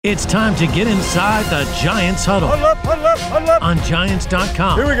It's time to get inside the Giants huddle. Huddle up. On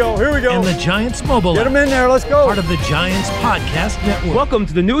Giants.com. Here we go. And the Giants mobile app. Get them in there. Let's go. Part of the Giants Podcast Network. Welcome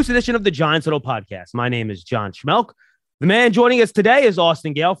to the newest edition of the Giants Huddle Podcast. My name is John Schmelk. The man joining us today is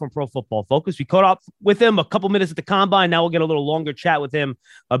Austin Gayle from Pro Football Focus. We caught up with him a couple minutes at the Combine. Now we'll get a little longer chat with him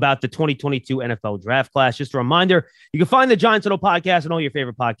about the 2022 NFL Draft Class. Just a reminder, you can find the Giants Huddle Podcast on all your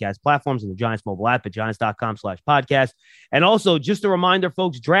favorite podcast platforms and the Giants mobile app at giants.com/podcast. And also, just a reminder,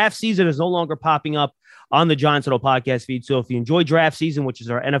 folks, draft season is no longer popping up on the Giants Huddle Podcast feed. So if you enjoy draft season, which is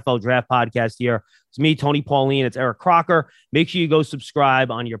our NFL draft podcast here, it's me, Tony Pauline, it's Eric Crocker. Make sure you go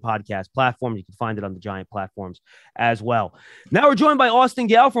subscribe on your podcast platform. You can find it on the Giant platforms as well. Now we're joined by Austin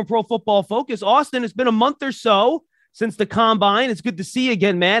Gayle from Pro Football Focus. Austin, it's been a month or so since the Combine. It's good to see you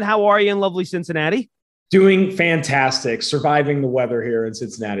again, man. How are you in lovely Cincinnati? Doing fantastic. Surviving the weather here in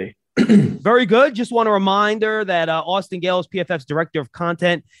Cincinnati. Very good. Just want a reminder that Austin Gayle is PFF's Director of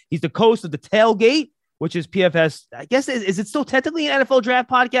Content. He's the host of The Tailgate, which is PFS. I guess, is it still technically an NFL draft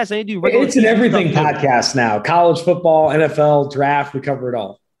podcast? I need to do It's an everything podcast now. College football, NFL, draft, we cover it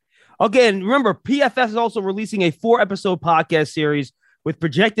all. Again, remember, PFF is also releasing a 4-episode podcast series with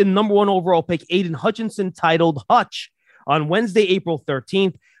projected number 1 overall pick Aiden Hutchinson titled Hutch on Wednesday, April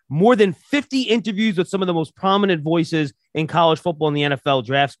 13th. More than 50 interviews with some of the most prominent voices in college football and the NFL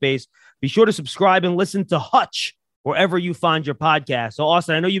draft space. Be sure to subscribe and listen to Hutch wherever you find your podcast. So,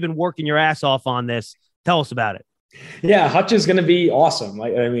 Austin, I know you've been working your ass off on this. Tell us about it. Yeah, Hutch is going to be awesome.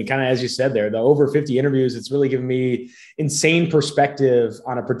 Kind of as you said there, the over 50 interviews, it's really given me insane perspective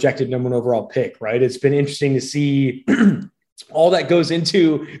on a projected number 1 overall pick, right? It's been interesting to see all that goes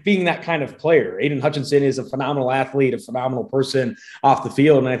into being that kind of player. Aiden Hutchinson is a phenomenal athlete, a phenomenal person off the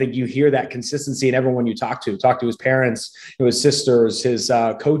field. And I think you hear that consistency in everyone you talk to his parents, his sisters, his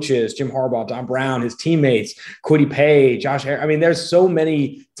coaches, Jim Harbaugh, Don Brown, his teammates, Kwity Paye, Josh Harris. I mean, there's so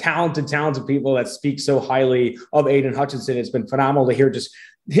many talented people that speak so highly of Aiden Hutchinson. It's been phenomenal to hear just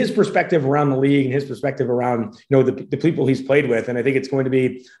his perspective around the league and his perspective around, the people he's played with. And I think it's going to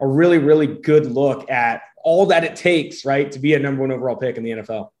be a really, really good look at all that it takes, right, to be a number 1 overall pick in the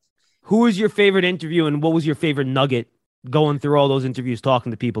NFL. Who was your favorite interview and what was your favorite nugget going through all those interviews,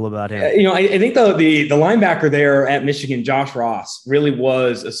 talking to people about him? I think the linebacker there at Michigan, Josh Ross, really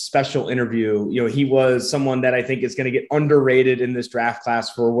was a special interview. He was someone that I think is going to get underrated in this draft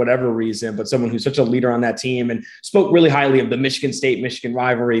class for whatever reason, but someone who's such a leader on that team and spoke really highly of the Michigan State-Michigan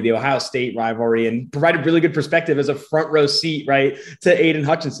rivalry, the Ohio State rivalry, and provided really good perspective as a front row seat, right, to Aiden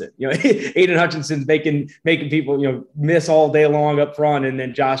Hutchinson. Aiden Hutchinson's making people, miss all day long up front, and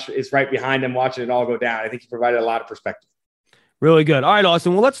then Josh is right behind him watching it all go down. I think he provided a lot of perspective. Really good. All right,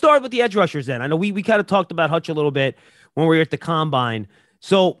 Austin. Well, let's start with the edge rushers then. I know we kind of talked about Hutch a little bit when we were at the Combine.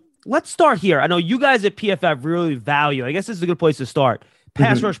 So let's start here. I know you guys at PFF really value, I guess this is a good place to start,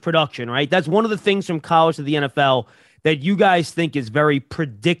 pass rush production, right? That's one of the things from college to the NFL that you guys think is very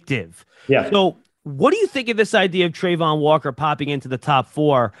predictive. Yeah. So what do you think of this idea of Travon Walker popping into the top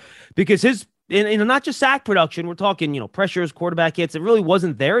 4? Because his not just sack production, we're talking, pressures, quarterback hits. It really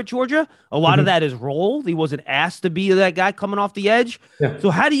wasn't there at Georgia. A lot of that is rolled. He wasn't asked to be that guy coming off the edge. Yeah.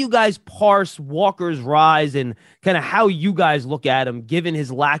 So how do you guys parse Walker's rise and kind of how you guys look at him, given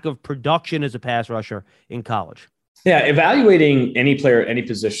his lack of production as a pass rusher in college? Yeah, evaluating any player, any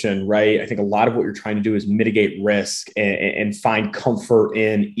position, right? I think a lot of what you're trying to do is mitigate risk and find comfort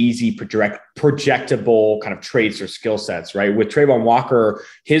in easy projectable kind of traits or skill sets, right? With Travon Walker,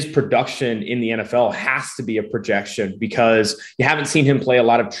 his production in the NFL has to be a projection because you haven't seen him play a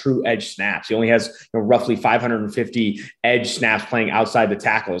lot of true edge snaps. He only has roughly 550 edge snaps playing outside the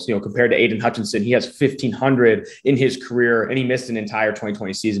tackles. Compared to Aiden Hutchinson, he has 1,500 in his career, and he missed an entire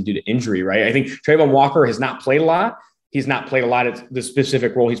 2020 season due to injury, right? I think Travon Walker has not played a lot. He's not played a lot at the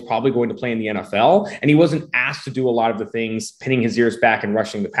specific role he's probably going to play in the NFL. And he wasn't asked to do a lot of the things, pinning his ears back and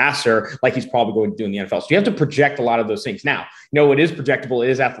rushing the passer like he's probably going to do in the NFL. So you have to project a lot of those things. Now, what is projectable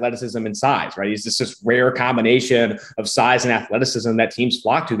is athleticism and size, right? He's just this rare combination of size and athleticism that teams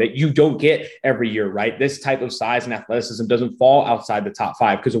flock to that you don't get every year, right? This type of size and athleticism doesn't fall outside the top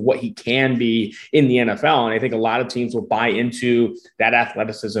 5 because of what he can be in the NFL. And I think a lot of teams will buy into that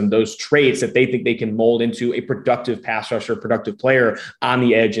athleticism, those traits that they think they can mold into a productive pass rusher, productive player on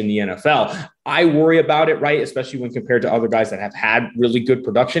the edge in the NFL. I worry about it, right? Especially when compared to other guys that have had really good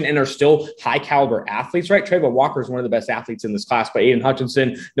production and are still high caliber athletes, right? Travon Walker is one of the best athletes in this class, but Aiden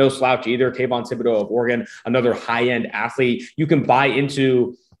Hutchinson, no slouch either. Kayvon Thibodeaux of Oregon, another high-end athlete. You can buy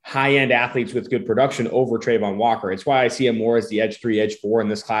into high-end athletes with good production over Travon Walker. It's why I see him more as the edge 3, edge 4 in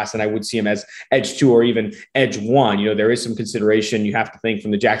this class, and I would see him as edge 2 or even edge 1. There is some consideration you have to think from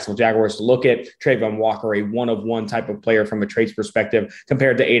the Jacksonville Jaguars to look at Travon Walker, a one-of-one type of player from a traits perspective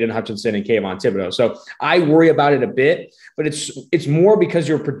compared to Aiden Hutchinson and Kayvon Thibodeaux. So I worry about it a bit, but it's more because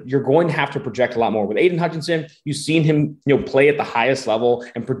you're going to have to project a lot more. With Aiden Hutchinson, you've seen him play at the highest level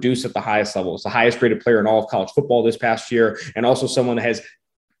and produce at the highest level. It's the highest graded player in all of college football this past year, and also someone that has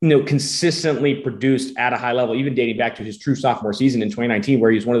consistently produced at a high level, even dating back to his true sophomore season in 2019,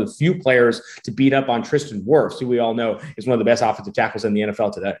 where he's one of the few players to beat up on Tristan Wirfs, who we all know is one of the best offensive tackles in the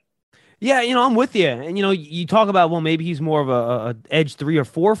NFL today. Yeah, I'm with you. And, you talk about, well, maybe he's more of a edge 3 or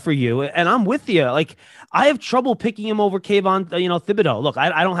 4 for you. And I'm with you. Like, I have trouble picking him over Kayvon, Thibodeaux. Look,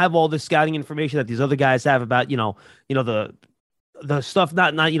 I don't have all this scouting information that these other guys have about, the stuff,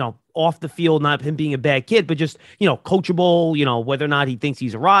 not off the field, not him being a bad kid, but just, coachable, whether or not he thinks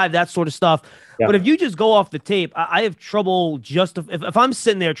he's arrived, that sort of stuff. Yeah. But if you just go off the tape, I have trouble if I'm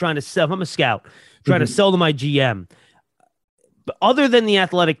sitting there trying to sell, if I'm a scout, trying to sell to my GM, but other than the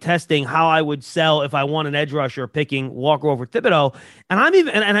athletic testing, how I would sell if I want an edge rusher picking Walker over Thibodeaux. And I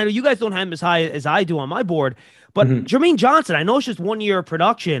know you guys don't have him as high as I do on my board, but Jermaine Johnson, I know it's just 1 year of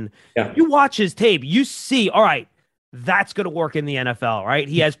production. Yeah. You watch his tape, you see, all right, that's going to work in the NFL, right?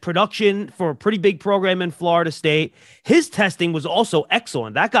 He has production for a pretty big program in Florida State. His testing was also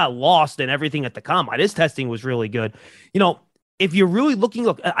excellent. That got lost in everything at the combine. His testing was really good. If you're really look,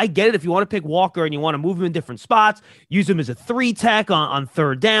 I get it. If you want to pick Walker and you want to move him in different spots, use him as a 3 tech on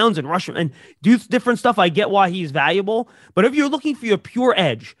third downs and rush him and do different stuff, I get why he's valuable. But if you're looking for your pure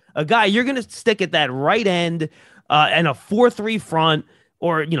edge, a guy you're going to stick at that right end and a 4-3 front,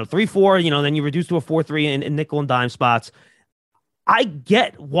 or 3-4, then you reduce to a 4-3 in nickel and dime spots. I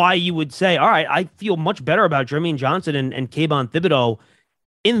get why you would say, all right, I feel much better about Jermaine Johnson and Kayvon Thibodeaux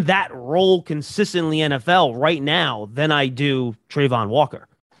in that role consistently NFL right now than I do Travon Walker.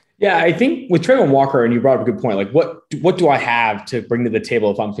 Yeah, I think with Travon Walker, and you brought up a good point, like what do I have to bring to the table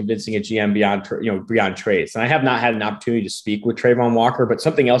if I'm convincing a GM beyond traits? And I have not had an opportunity to speak with Travon Walker, but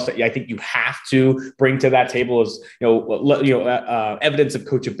something else that I think you have to bring to that table is evidence of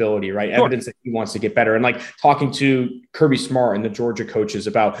coachability, right? Sure. Evidence that he wants to get better, and like talking to Kirby Smart and the Georgia coaches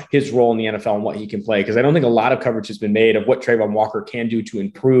about his role in the NFL and what he can play, because I don't think a lot of coverage has been made of what Travon Walker can do to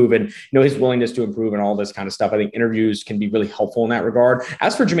improve, and his willingness to improve and all this kind of stuff. I think interviews can be really helpful in that regard.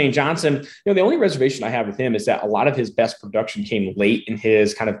 As for Jermaine Johnson, the only reservation I have with him is that a lot of his best production came late in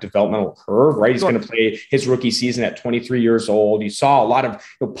his kind of developmental curve, right? He's going to play his rookie season at 23 years old. You saw a lot of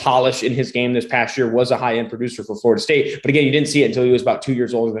polish in his game this past year, was a high-end producer for Florida State. But again, you didn't see it until he was about 2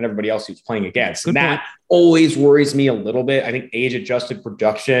 years older than everybody else he was playing against. And that always worries me a little bit. I think age-adjusted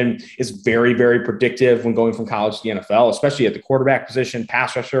production is very, very predictive when going from college to the NFL, especially at the quarterback position,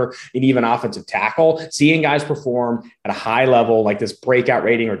 pass rusher, and even offensive tackle. Seeing guys perform at a high level, like this breakout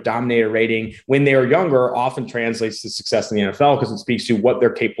rating or dominator rating, when they are younger, often translates to success in the NFL because it speaks to what they're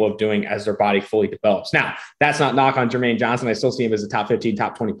capable of doing as their body fully develops. Now, that's not knock on Jermaine Johnson. I still see him as a top 15,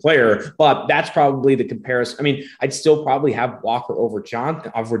 top 20 player, but that's probably the comparison. I mean, I'd still probably have Walker over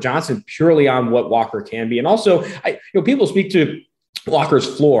Johnson purely on what Walker can be. And also, people speak to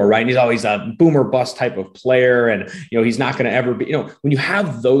Walker's floor, right? And he's always a boomer bust type of player. And, he's not going to ever be, when you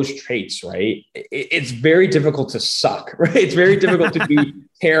have those traits, right, it's very difficult to suck, right? It's very difficult to be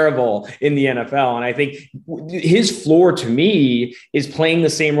terrible in the NFL. And I think his floor to me is playing the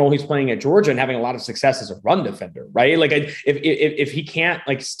same role he's playing at Georgia and having a lot of success as a run defender, right? Like if he can't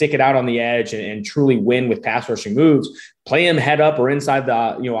stick it out on the edge and truly win with pass rushing moves, play him head up or inside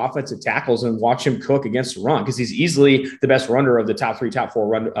the offensive tackles and watch him cook against the run, because he's easily the best runner of the top 3, top 4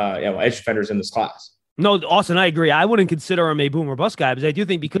 run edge defenders in this class. No, Austin, I agree. I wouldn't consider him a boomer bust guy, because I do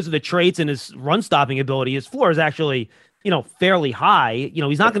think because of the traits and his run stopping ability, his floor is actually fairly high.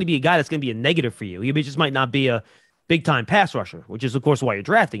 He's not going to be a guy that's going to be a negative for you. He just might not be a big time pass rusher, which is of course why you're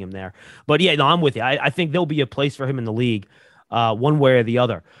drafting him there. But yeah, no, I'm with you. I think there'll be a place for him in the league, one way or the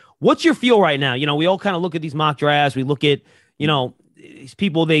other. What's your feel right now? We all kind of look at these mock drafts. We look at, these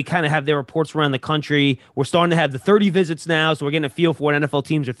people, they kind of have their reports around the country. We're starting to have the 30 visits now, so we're getting a feel for what NFL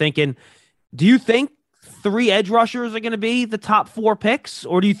teams are thinking. Do you think 3 edge rushers are going to be the top 4 picks,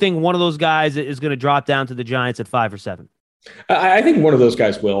 or do you think one of those guys is going to drop down to the Giants at 5 or 7? I think one of those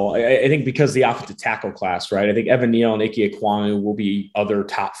guys will. I think because the offensive tackle class, right? I think Evan Neal and Ike Ekwonu will be other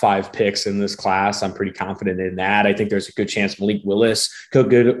top 5 picks in this class. I'm pretty confident in that. I think there's a good chance Malik Willis could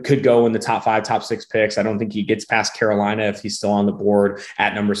go in the top 5, top 6 picks. I don't think he gets past Carolina if he's still on the board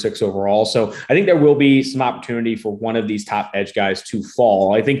at number 6 overall. So I think there will be some opportunity for one of these top edge guys to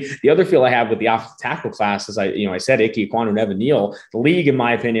fall. I think the other feel I have with the offensive tackle class is I said Ike Ekwonu and Evan Neal. The league, in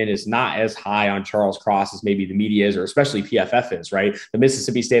my opinion, is not as high on Charles Cross as maybe the media is, or especially PFF is, right? The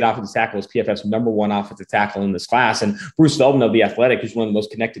Mississippi State offensive tackle is PFF's number 1 offensive tackle in this class. And Bruce Feldman of The Athletic, who's one of the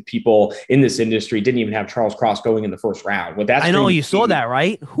most connected people in this industry, didn't even have Charles Cross going in the first round. I know you saw that,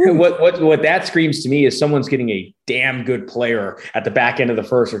 right? What that screams to me is someone's getting a damn good player at the back end of the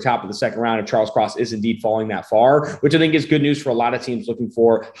first or top of the second round, and Charles Cross is indeed falling that far, which I think is good news for a lot of teams looking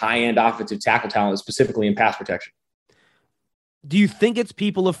for high-end offensive tackle talent, specifically in pass protection. Do you think it's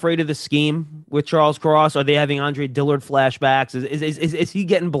people afraid of the scheme with Charles Cross? Are they having Andre Dillard flashbacks? Is he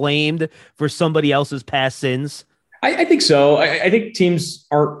getting blamed for somebody else's past sins? I think so. I think teams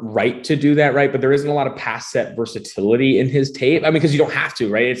aren't right to do that, right? But there isn't a lot of pass set versatility in his tape. I mean, because you don't have to,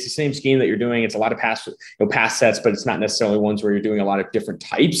 right? It's the same scheme that you're doing. It's a lot of pass sets, but it's not necessarily ones where you're doing a lot of different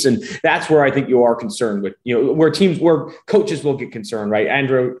types. And that's where I think you are concerned with, where coaches will get concerned, right?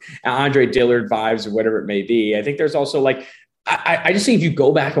 Andre Dillard vibes or whatever it may be. I think there's also I just think if you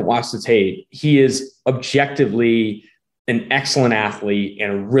go back and watch the tape, he is objectively an excellent athlete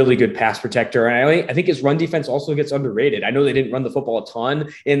and a really good pass protector. And I think his run defense also gets underrated. I know they didn't run the football a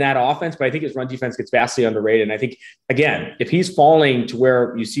ton in that offense, but I think his run defense gets vastly underrated. And I think, again, if he's falling to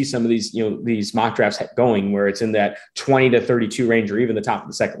where you see some of these mock drafts going, where it's in that 20 to 32 range or even the top of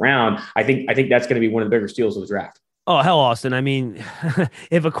the second round, I think that's going to be one of the bigger steals of the draft. Oh, hell, Austin. I mean,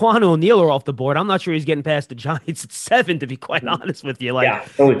 if Ekwonu and Neal are off the board, I'm not sure he's getting past the Giants at 7, to be quite honest with you.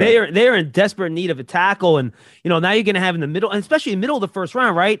 Totally they're in desperate need of a tackle. And, now you're going to have in the middle, and especially in the middle of the first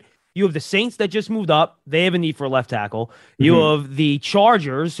round, right? You have the Saints that just moved up. They have a need for a left tackle. You have the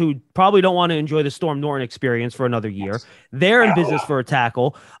Chargers, who probably don't want to enjoy the Storm Norton experience for another year. They're in business for a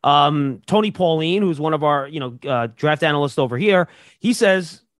tackle. Tony Pauline, who's one of our, draft analysts over here, he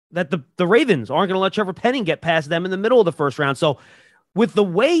says that the Ravens aren't going to let Trevor Penning get past them in the middle of the first round. So with the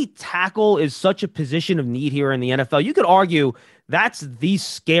way tackle is such a position of need here in the NFL, you could argue that's the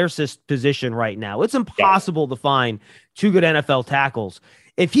scarcest position right now. It's impossible to find 2 good NFL tackles.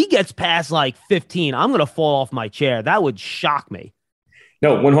 If he gets past 15, I'm going to fall off my chair. That would shock me.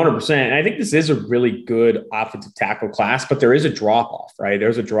 No, 100%. And I think this is a really good offensive tackle class, but there is a drop-off, right?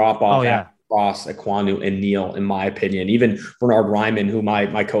 There's a drop-off. Oh, yeah. Cross, Ekwonu, and Neal, in my opinion. Even Bernard Ryman, who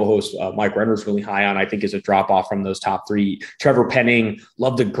my co-host Mike Renner is really high on, I think is a drop-off from those top 3. Trevor Penning,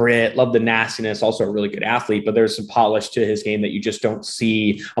 love the grit, love the nastiness, also a really good athlete, but there's some polish to his game that you just don't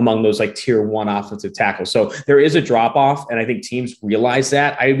see among those tier 1 offensive tackles. So there is a drop-off, and I think teams realize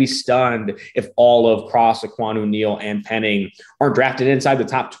that. I'd be stunned if all of Cross, Ekwonu, Neal, and Penning aren't drafted inside the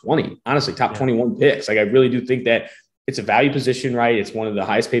top 20, honestly, top 21 picks. I really do think that it's a value position, right? It's one of the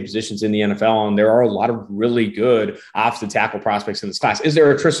highest paid positions in the NFL, and there are a lot of really good offensive tackle prospects in this class. Is there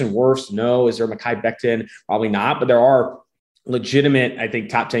a Tristan Wirfs? No. Is there a Mekhi Becton? Probably not, but there are legitimate, I think,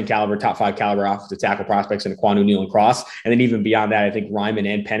 top 10 caliber, top 5 caliber offensive tackle prospects in Ekwonu, Neal, and Cross. And then even beyond that, I think Ryman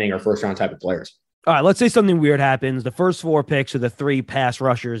and Penning are first-round type of players. All right, let's say something weird happens. The first 4 picks are the 3 pass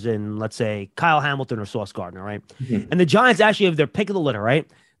rushers in, let's say, Kyle Hamilton or Sauce Gardner, right? Mm-hmm. And the Giants actually have their pick of the litter, right?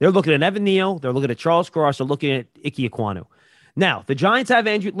 They're looking at Evan Neal. They're looking at Charles Cross. They're looking at Ike Ekwonu. Now, the Giants have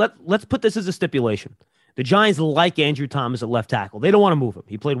Andrew. Let's put this as a stipulation. The Giants like Andrew Thomas at left tackle. They don't want to move him.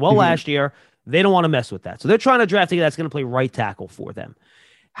 He played well last year. They don't want to mess with that. So they're trying to draft a guy that's going to play right tackle for them.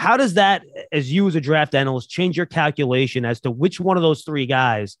 How does that, as you as a draft analyst, change your calculation as to which one of those 3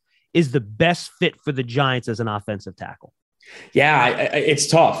 guys is the best fit for the Giants as an offensive tackle? Yeah, it's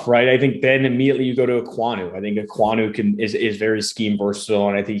tough, right? I think then immediately you go to Ekwonu. I think Ekwonu is very scheme versatile,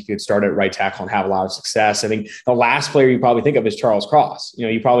 and I think you could start at right tackle and have a lot of success. I think the last player you probably think of is Charles Cross.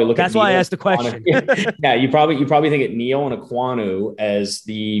 You probably look That's at. That's why I asked the question. Yeah, you probably think at Neal and Ekwonu as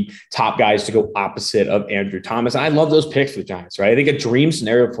the top guys to go opposite of Andrew Thomas. And I love those picks for the Giants, right? I think a dream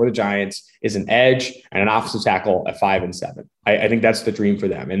scenario for the Giants is an edge and an offensive tackle at 5 and 7. I think that's the dream for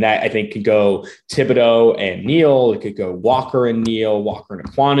them. And that I think could go Thibodeaux and Neal. It could go Walker and Neal, Walker and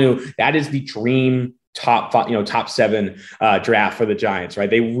Ekwonu. That is the dream top 7 draft for the Giants, right?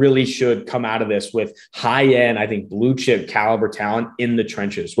 They really should come out of this with high end, I think, blue chip caliber talent in the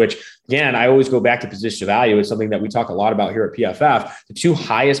trenches, which again, I always go back to position value. It's something that we talk a lot about here at PFF. The 2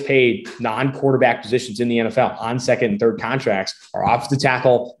 highest paid non-quarterback positions in the NFL on second and third contracts are offensive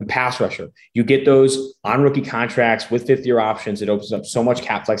tackle and pass rusher. You get those on rookie contracts with 5th-year options. It opens up so much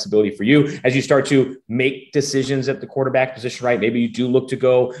cap flexibility for you as you start to make decisions at the quarterback position, right? Maybe you do look to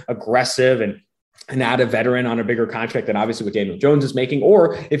go aggressive and add a veteran on a bigger contract than obviously what Daniel Jones is making,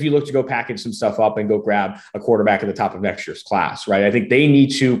 or if you look to go package some stuff up and go grab a quarterback at the top of next year's class, right? I think they need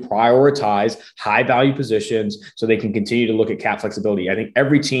to prioritize high value positions so they can continue to look at cap flexibility. I think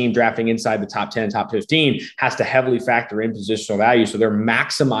every team drafting inside the top 10, top 15 has to heavily factor in positional value. So they're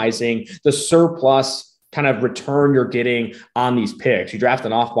maximizing the surplus kind of return you're getting on these picks. You draft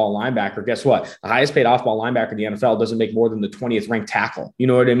an off-ball linebacker, guess what? The highest paid off-ball linebacker in the NFL doesn't make more than the 20th ranked tackle. You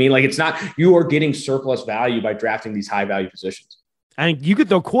know what I mean? Like, it's not, you are getting surplus value by drafting these high value positions. And you could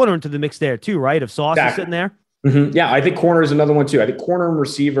throw corner into the mix there too, right? If Sauce is sitting there. Mm-hmm. Yeah, I think corner is another one too. I think corner and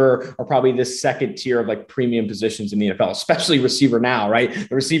receiver are probably the second tier of like premium positions in the NFL, especially receiver now, right?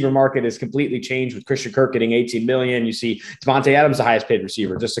 The receiver market has completely changed with Christian Kirk getting $18 million. You see Davante Adams, the highest paid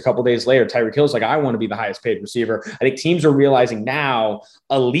receiver. Just a couple of days later, Tyreek Hill's like, I want to be the highest paid receiver. I think teams are realizing now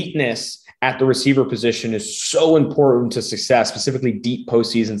eliteness at the receiver position is so important to success, specifically deep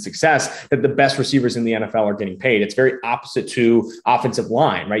postseason success, that the best receivers in the NFL are getting paid. It's very opposite to offensive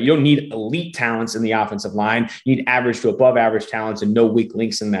line, right? You don't need elite talents in the offensive line. You need average to above average talents and no weak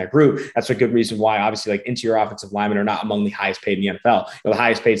links in that group. That's a good reason why, obviously, like interior offensive linemen are not among the highest paid in the NFL. The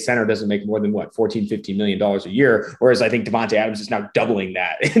highest paid center doesn't make more than $14, $15 million a year. Whereas I think Davante Adams is now doubling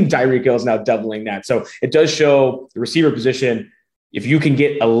that and Tyreek Hill is now doubling that. So it does show the receiver position. If you can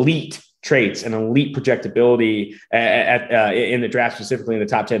get elite traits and elite projectability in the draft, specifically in the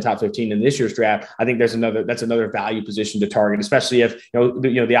top 10, top 15 in this year's draft, I think that's another value position to target, especially if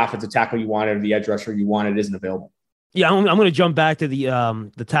the offensive tackle you wanted or the edge rusher you wanted isn't available. Yeah, I'm going to jump back to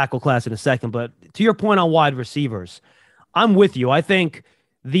the tackle class in a second, but to your point on wide receivers, I'm with you. I think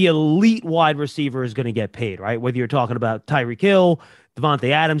the elite wide receiver is going to get paid, right? Whether you're talking about Tyreek Hill, Davante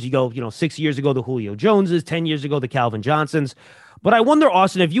Adams, you go, 6 years ago, the Julio Joneses, 10 years ago, the Calvin Johnsons. But I wonder,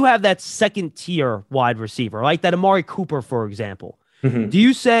 Austin, if you have that second tier wide receiver, like that Amari Cooper, for example, do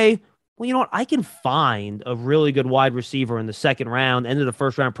you say, well, you know what, I can find a really good wide receiver in the second round, end of the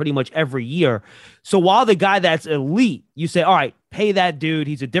first round, pretty much every year. So while the guy that's elite, you say, all right, pay that dude,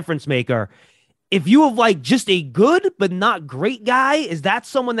 he's a difference maker. If you have like just a good but not great guy, is that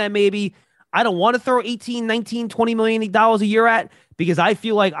someone that maybe I don't want to throw 18, 19, $20 million a year at, because I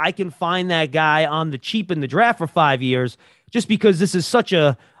feel like I can find that guy on the cheap in the draft for 5 years, just because this is such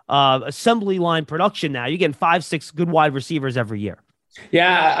a assembly line production now. You're getting 5-6 good wide receivers every year.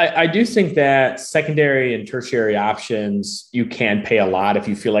 Yeah, I do think that secondary and tertiary options, you can pay a lot if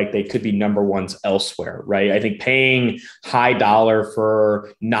you feel like they could be number ones elsewhere, right? I think paying high dollar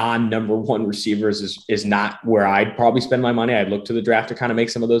for non-number one receivers is not where I'd probably spend my money. I'd look to the draft to kind of make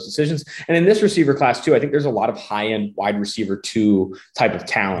some of those decisions. And in this receiver class too, I think there's a lot of high-end wide receiver 2 type of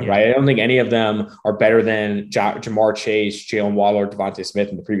talent, right? I don't think any of them are better than Jamar Chase, Jalen Waddle, or Devontae Smith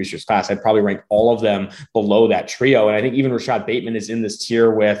in the previous year's class. I'd probably rank all of them below that trio. And I think even Rashad Bateman is in this tier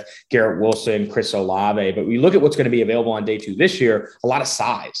with Garrett Wilson, Chris Olave. But we look at what's going to be available on day 2 this year, a lot of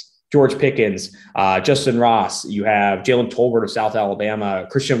size. George Pickens, Justin Ross, you have Jalen Tolbert of South Alabama,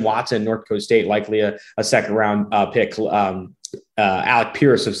 Christian Watson, North Dakota State, likely a second round pick, Alec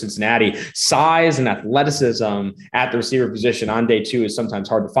Pierce of Cincinnati. Size and athleticism at the receiver position on day 2 is sometimes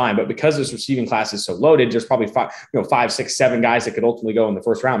hard to find, but because this receiving class is so loaded, there's probably 5, 6, 7 guys that could ultimately go in the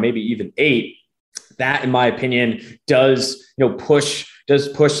first round, maybe even 8. That, in my opinion, does push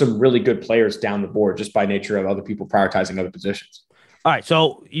some really good players down the board just by nature of other people prioritizing other positions. All right,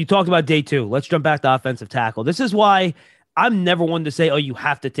 so you talked about day 2. Let's jump back to offensive tackle. This is why I'm never one to say, oh, you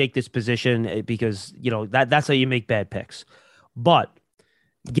have to take this position because, that's how you make bad picks. But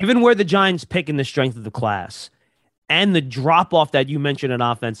given where the Giants pick in the strength of the class and the drop-off that you mentioned in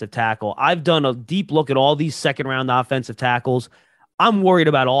offensive tackle, I've done a deep look at all these second-round offensive tackles. I'm worried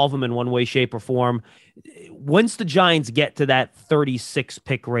about all of them in one way, shape, or form. Once the Giants get to that 36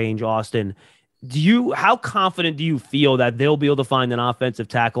 pick range, Austin, how confident do you feel that they'll be able to find an offensive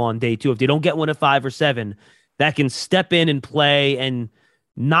tackle on day 2 if they don't get one at 5 or 7 that can step in and play and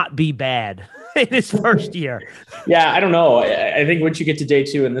not be bad? in his first year. Yeah, I don't know. I think once you get to day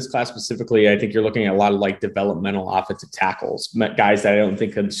two in this class specifically, I think you're looking at a lot of like developmental offensive tackles, guys that I don't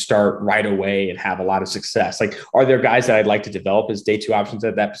think can start right away and have a lot of success. Like, are there guys that I'd like to develop as day two options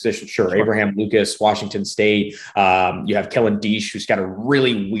at that position? Sure. Abraham Lucas, Washington State. You have Kellen Diesch, who's got a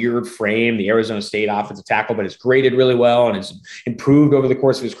really weird frame, the Arizona State offensive tackle, but is graded really well and has improved over the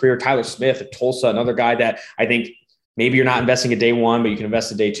course of his career. Tyler Smith at Tulsa, another guy that I think maybe you're not investing at day one, but you can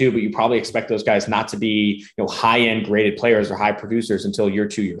invest at day two, but you probably expect those guys not to be, high-end graded players or high producers until year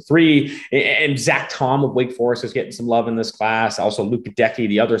two, year three. And Zach Tom of Wake Forest is getting some love in this class. Also, Luke Gadecki,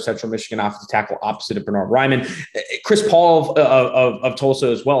 the other Central Michigan offensive tackle opposite of Bernard Ryman. Chris Paul of Tulsa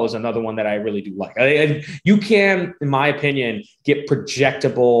as well is another one that I really do like. You can, in my opinion, get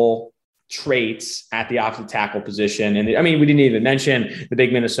projectable traits at the offensive tackle position. And we didn't even mention the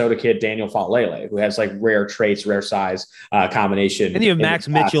big Minnesota kid, Daniel Faalele, who has like rare traits, rare size combination. And you have Max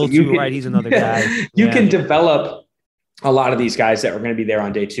Mitchell too, right? He's another guy. You can develop a lot of these guys that are going to be there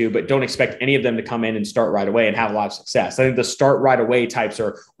on day two, but don't expect any of them to come in and start right away and have a lot of success. I think the start right away types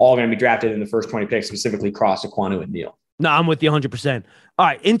are all going to be drafted in the first 20 picks, specifically Cross, Ekwonu, and Neal. No, I'm with you 100%. All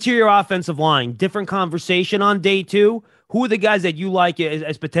right. Interior offensive line, different conversation on day two. Who are the guys that you like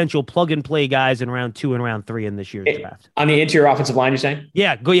as potential plug and play guys in round 2 and round 3 in this year's draft? On the interior offensive line, you're saying?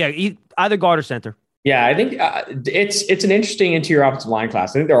 Yeah, either guard or center. Yeah, I think it's an interesting interior offensive line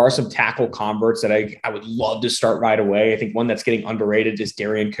class. I think there are some tackle converts that I would love to start right away. I think one that's getting underrated is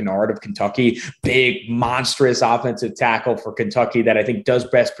Darian Kennard of Kentucky. Big, monstrous offensive tackle for Kentucky that I think does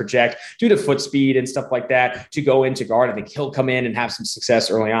best project due to foot speed and stuff like that to go into guard. I think he'll come in and have some success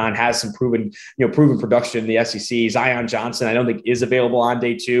early on, has some proven production in the SEC. Zion Johnson, I don't think is available on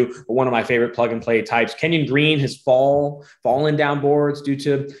day two, but one of my favorite plug and play types. Kenyon Green has fallen down boards due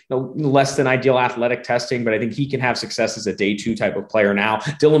to less than ideal athletic testing, but I think he can have success as a day two type of player now.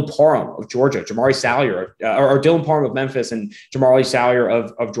 Dylan Parham of Georgia, Jamari Salyer, or Dylan Parham of Memphis and Jamari Salyer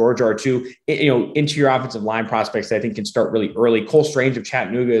of Georgia are two, interior offensive line prospects that I think can start really early. Cole Strange of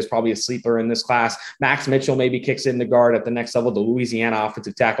Chattanooga is probably a sleeper in this class. Max Mitchell maybe kicks in the guard at the next level, the Louisiana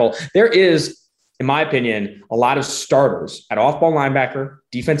offensive tackle. There is, in my opinion, a lot of starters at off-ball linebacker,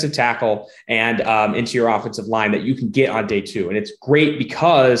 defensive tackle, and interior offensive line that you can get on day two. And it's great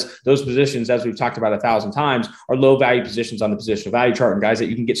because those positions, as we've talked about 1,000 times, are low-value positions on the positional value chart. And guys that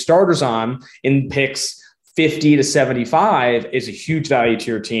you can get starters on in picks 50 to 75 is a huge value to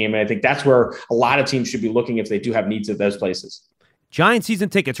your team. And I think that's where a lot of teams should be looking if they do have needs at those places. Giant season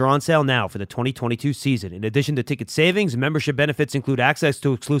tickets are on sale now for the 2022 season. In addition to ticket savings, membership benefits include access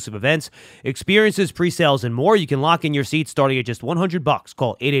to exclusive events, experiences, pre-sales, and more. You can lock in your seats starting at just $100.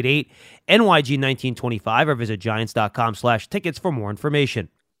 Call 888-NYG-1925 or visit giants.com/tickets for more information.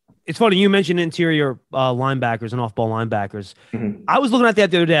 It's funny, you mentioned interior linebackers and off-ball linebackers. Mm-hmm. I was looking at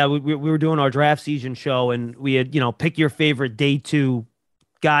that the other day. We were doing our draft season show, and we had, pick your favorite day two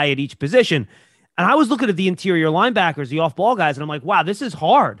guy at each position. And I was looking at the interior linebackers, the off-ball guys, and I'm like, wow, this is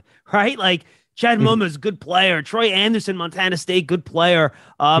hard, right? Like, Chad Muma is a good player. Troy Anderson, Montana State, good player.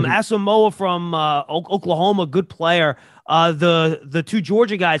 Asamoah from Oklahoma, good player. The two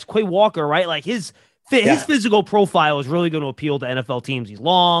Georgia guys, Quay Walker, right? Like, his physical profile is really going to appeal to NFL teams. He's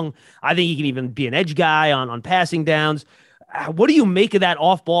long. I think he can even be an edge guy on passing downs. What do you make of that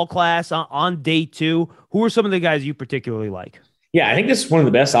off-ball class on day two? Who are some of the guys you particularly like? Yeah, I think this is one of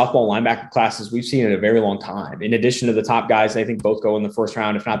the best off-ball linebacker classes we've seen in a very long time. In addition to the top guys, I think both go in the first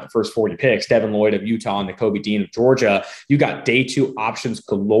round, if not the first 40 picks. Devin Lloyd of Utah and Nakobe Dean of Georgia. You got day two options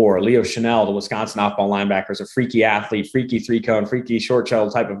galore. Leo Chanel, the Wisconsin off-ball linebacker, is a freaky athlete, freaky three-cone, freaky short shuttle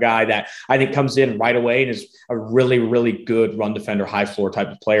type of guy that I think comes in right away and is a really, really good run defender, high floor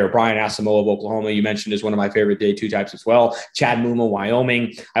type of player. Brian Asamoah of Oklahoma, you mentioned, is one of my favorite day two types as well. Chad Muma,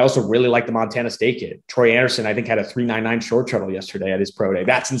 Wyoming. I also really like the Montana State kid. Troy Anderson, I think, had a 3.99 short shuttle yesterday at his pro day.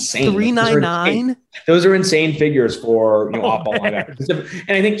 That's insane. 3.99? Those are insane figures for off-ball linebackers.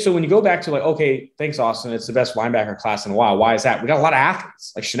 And I think so when you go back to like, okay, thanks, Austin. It's the best linebacker class in a while. Why is that? We got a lot of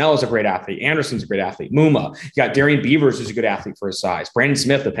athletes. Like Chanel is a great athlete. Anderson's a great athlete. Muma. You got Darian Beavers, who's a good athlete for his size. Brandon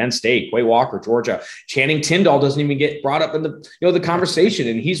Smith of Penn State. Quay Walker, Georgia. Channing Tyndall doesn't even get brought up in the conversation,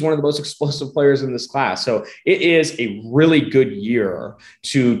 and he's one of the most explosive players in this class. So it is a really good year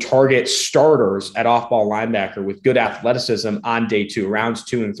to target starters at off-ball linebacker with good athleticism on day two, rounds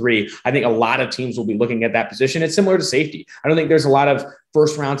 2 and 3. I think a lot of teams will be looking at that position. It's similar to safety. I don't think there's a lot of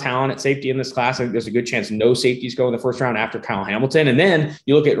first round talent at safety in this class. I think there's a good chance no safeties go in the first round after Kyle Hamilton. And then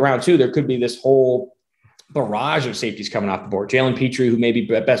you look at round 2, there could be this whole barrage of safeties coming off the board. Jalen Petrie, who maybe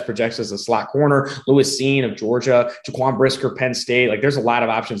best projects as a slot corner, Lewis Seen of Georgia, Jaquan Brisker, Penn State. Like there's a lot of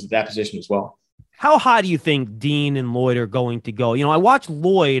options at that position as well. How high do you think Dean and Lloyd are going to go? I watched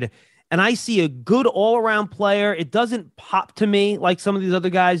Lloyd, and I see a good all-around player. It doesn't pop to me like some of these other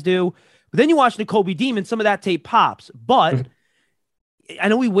guys do. But then you watch Nakobe Dean, and some of that tape pops. But I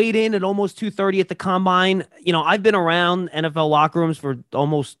know we weighed in at almost 230 at the combine. You know, I've been around NFL locker rooms for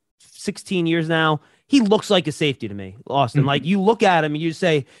almost 16 years now. He looks like a safety to me, Austin. Like, you look at him and you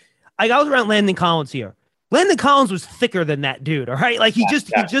say, I was around Landon Collins here. Landon Collins was thicker than that dude, all right? Like, he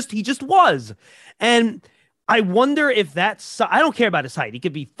just was. And I wonder if I don't care about his height. He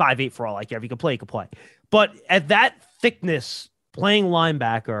could be 5'8" for all I care. If he could play, he could play. But at that thickness, playing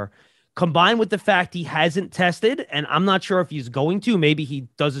linebacker, combined with the fact he hasn't tested, and I'm not sure if he's going to, maybe he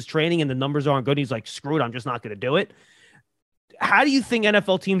does his training and the numbers aren't good. He's like, screw it, I'm just not going to do it. How do you think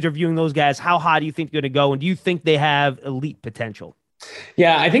NFL teams are viewing those guys? How high do you think they're going to go? And do you think they have elite potential?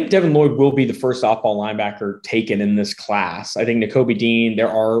 Yeah, I think Devin Lloyd will be the first off-ball linebacker taken in this class. I think Nakobe Dean, there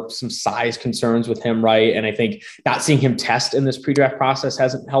are some size concerns with him, right? And I think not seeing him test in this pre-draft process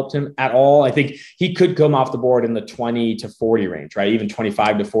hasn't helped him at all. I think he could come off the board in the 20 to 40 range, right? Even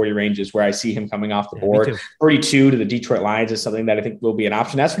 25 to 40 range is where I see him coming off the board. 32 to the Detroit Lions is something that I think will be an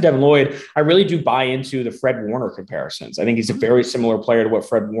option. As for Devin Lloyd, I really do buy into the Fred Warner comparisons. I think he's a very similar player to what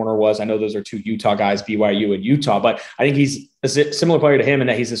Fred Warner was. I know those are two Utah guys, BYU and Utah, but I think he's a similar player to him in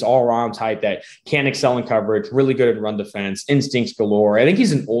that he's this all-around type that can excel in coverage, really good at run defense, instincts galore. I think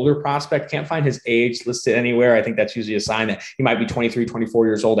he's an older prospect. Can't find his age listed anywhere. I think that's usually a sign that he might be 23, 24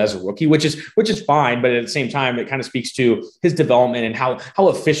 years old as a rookie, which is fine. But at the same time, it kind of speaks to his development and how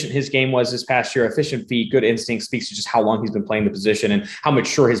efficient his game was this past year. Efficient feet, good instincts, speaks to just how long he's been playing the position and how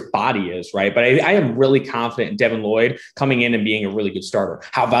mature his body is, right? But I am really confident in Devin Lloyd coming in and being a really good starter.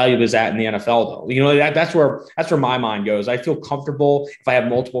 How valuable is that in the NFL, though? You know, that's where my mind goes. I feel comfortable if I have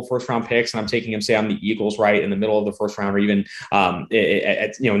multiple first round picks and I'm taking him, say, on the Eagles, right, in the middle of the first round, or even now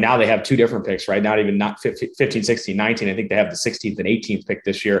they have two different picks, right? Not 15, 16, 19. I think they have the 16th and 18th pick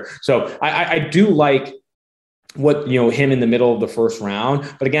this year. So I do like him in the middle of the first round.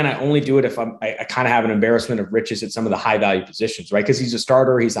 But again, I only do it if I kind of have an embarrassment of riches at some of the high value positions, right? Because he's a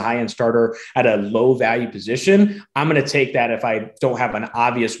starter. He's a high end starter at a low value position. I'm going to take that if I don't have an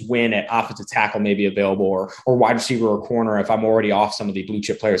obvious win at offensive tackle maybe available or wide receiver or corner if I'm already off some of the blue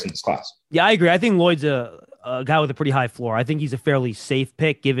chip players in this class. Yeah, I agree. I think Lloyd's a guy with a pretty high floor. I think he's a fairly safe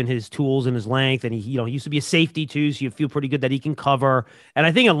pick given his tools and his length. And he used to be a safety too, so you feel pretty good that he can cover. And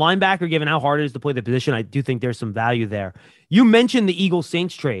I think a linebacker, given how hard it is to play the position, I do think there's some value there. You mentioned the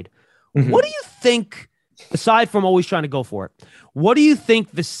Eagles-Saints trade. Mm-hmm. What do you think, aside from always trying to go for it, what do you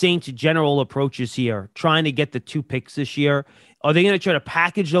think the Saints' general approach is here, trying to get the 2 picks this year? Are they going to try to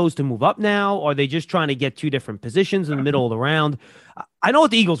package those to move up now? Or are they just trying to get 2 different positions in the middle of the round? I know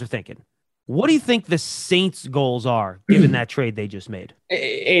what the Eagles are thinking. What do you think the Saints' goals are, given that trade they just made?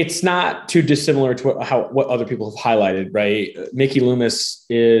 It's not too dissimilar to what other people have highlighted, right? Mickey Loomis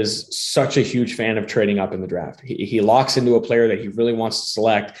is such a huge fan of trading up in the draft. He locks into a player that he really wants to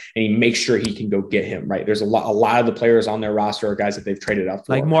select, and he makes sure he can go get him, right? There's a lot of the players on their roster are guys that they've traded up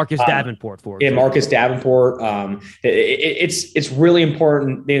for. Like Marcus Davenport, for example. Yeah, Marcus Davenport. It's really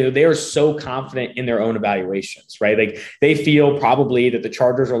important. They are so confident in their own evaluations, right? Like they feel probably that the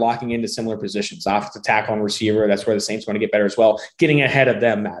Chargers are locking into similar positions, offensive tackle and receiver. That's where the Saints want to get better as well. Getting ahead of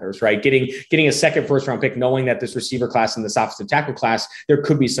them matters, right? Getting a second first round pick, knowing that this receiver class and this offensive tackle class, there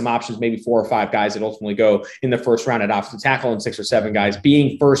could be some options, maybe 4 or 5 guys that ultimately go in the first round at offensive tackle and 6 or 7 guys.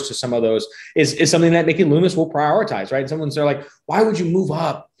 Being first to some of those is something that Mickey Loomis will prioritize, right? And someone's there like, why would you move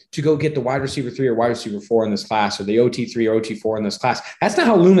up to go get the wide receiver 3 or wide receiver 4 in this class, or the OT3 or OT4 in this class? That's not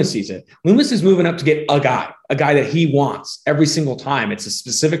how Loomis sees it. Loomis is moving up to get a guy that he wants every single time. It's a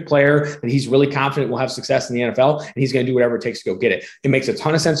specific player that he's really confident will have success in the NFL, and he's going to do whatever it takes to go get it. It makes a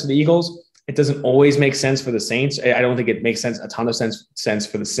ton of sense for the Eagles. It doesn't always make sense for the Saints. I don't think it makes a ton of sense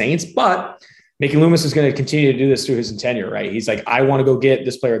for the Saints, but Mickey Loomis is going to continue to do this through his tenure, right? He's like, I want to go get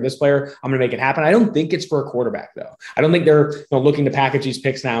this player. I'm going to make it happen. I don't think it's for a quarterback, though. I don't think they're looking to package these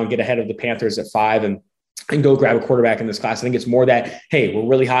picks now and get ahead of the Panthers at 5 and go grab a quarterback in this class. I think it's more that, hey, we're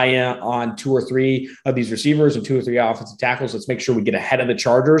really high on 2 or 3 of these receivers and 2 or 3 offensive tackles. Let's make sure we get ahead of the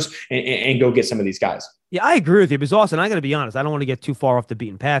Chargers and go get some of these guys. Yeah, I agree with you. Because Austin, I got to be honest, I don't want to get too far off the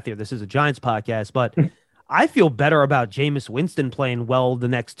beaten path here. This is a Giants podcast, but I feel better about Jameis Winston playing well the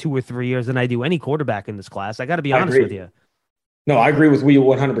next 2 or 3 years than I do any quarterback in this class. I got to be honest with you. No, I agree with you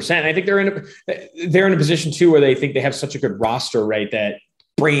 100%. I think they're in a position too where they think they have such a good roster, right, that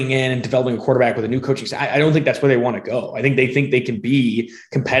bringing in and developing a quarterback with a new coaching staff, I don't think that's where they want to go. I think they can be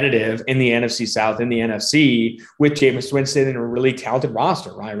competitive in the NFC South, in the NFC, with Jameis Winston and a really talented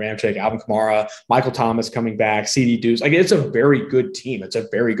roster. Ryan Ramczyk, Alvin Kamara, Michael Thomas coming back, CD Deuce. Like, it's a very good team. It's a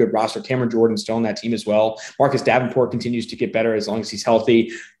very good roster. Cameron Jordan's still on that team as well. Marcus Davenport continues to get better as long as he's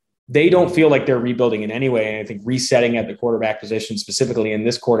healthy. they don't feel like they're rebuilding in any way. And I think resetting at the quarterback position, specifically in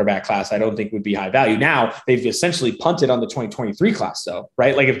this quarterback class, I don't think would be high value. Now, they've essentially punted on the 2023 class, though,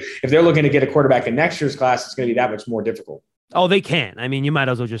 right? Like if they're looking to get a quarterback in next year's class, it's going to be that much more difficult. Oh, they can. I mean, you might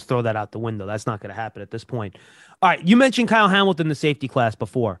as well just throw that out the window. That's not going to happen at this point. All right, you mentioned Kyle Hamilton, the safety class,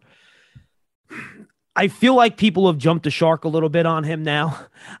 before. I feel like people have jumped the shark a little bit on him now.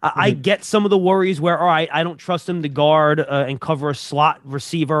 I get some of the worries where, all right, I don't trust him to guard and cover a slot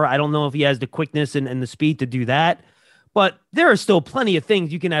receiver. I don't know if he has the quickness and the speed to do that. But there are still plenty of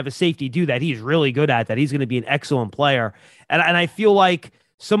things you can have a safety do that. He's really good at that. He's going to be an excellent player. And I feel like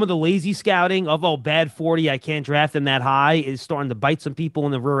some of the lazy scouting of, bad 40, I can't draft him that high, is starting to bite some people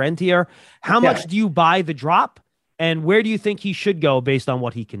in the rear end here. How much do you buy the drop? And where do you think he should go based on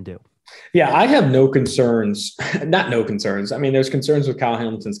what he can do? Yeah, I have no concerns. Not no concerns. I mean, there's concerns with Kyle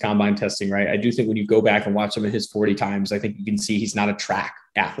Hamilton's combine testing, right? I do think when you go back and watch some of his 40 times, I think you can see he's not a track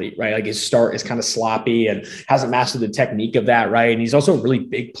athlete, right? Like his start is kind of sloppy and hasn't mastered the technique of that, right? And he's also a really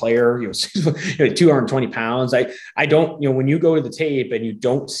big player, 220 pounds. I don't, when you go to the tape and you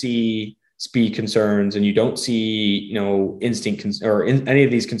don't see speed concerns and you don't see, instinct or any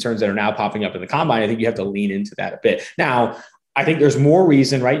of these concerns that are now popping up in the combine, I think you have to lean into that a bit. Now, I think there's more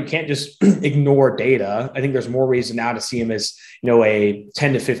reason, right? You can't just ignore data. I think there's more reason now to see him as, a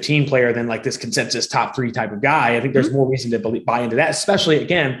 10 to 15 player than like this consensus top 3 type of guy. I think there's more reason to buy into that, especially,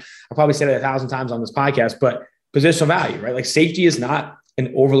 again, I probably said it 1,000 times on this podcast, but positional value, right? Like safety is not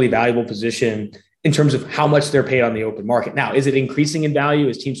an overly valuable position in terms of how much they're paid on the open market. Now, is it increasing in value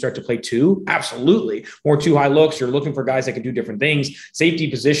as teams start to play 2? Absolutely. More 2 high looks. You're looking for guys that can do different things. Safety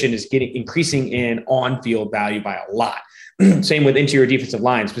position is increasing in on-field value by a lot. Same with interior defensive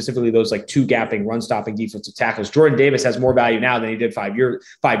line, specifically those like 2 gapping, run stopping defensive tackles. Jordan Davis has more value now than he did 5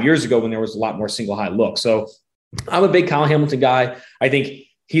 years ago when there was a lot more single high look. So I'm a big Kyle Hamilton guy. I think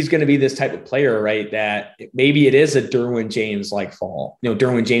he's going to be this type of player, right? That maybe it is a Derwin James like fall.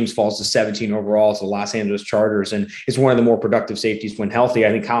 Derwin James falls to 17 overall to the Los Angeles Chargers and is one of the more productive safeties when healthy. I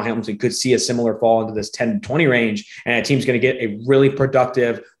think Kyle Hamilton could see a similar fall into this 10 to 20 range, and a team's going to get a really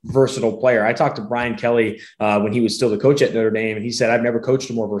productive, versatile player. I talked to Brian Kelly when he was still the coach at Notre Dame, and he said, I've never coached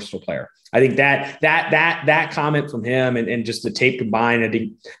a more versatile player. I think that comment from him and just the tape combined, I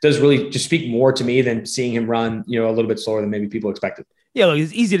think does really just speak more to me than seeing him run, a little bit slower than maybe people expected. Yeah, look,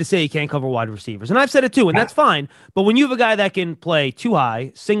 it's easy to say you can't cover wide receivers. And I've said it too, and that's fine. But when you have a guy that can play 2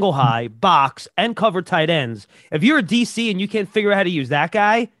 high, single high, box, and cover tight ends, if you're a DC and you can't figure out how to use that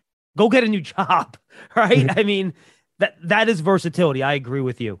guy, go get a new job, right? I mean, that is versatility. I agree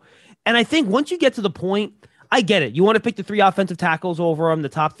with you. And I think once you get to the point, I get it. You want to pick the 3 offensive tackles over them, the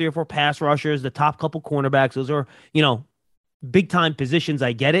top 3 or 4 pass rushers, the top couple cornerbacks. Those are, big time positions.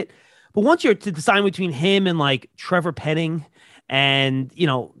 I get it. But once you're to decide between him and like Trevor Penning and,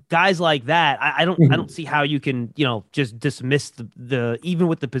 guys like that, I don't see how you can, just dismiss the even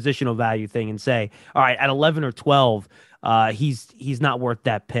with the positional value thing and say, all right, at 11 or 12, he's not worth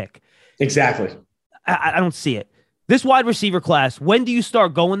that pick. Exactly. I don't see it. This wide receiver class, when do you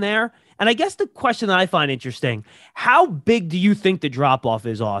start going there? And I guess the question that I find interesting, how big do you think the drop-off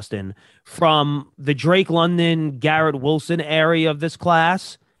is, Austin, from the Drake London, Garrett Wilson area of this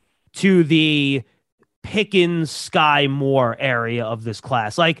class to the Pickens, Sky Moore area of this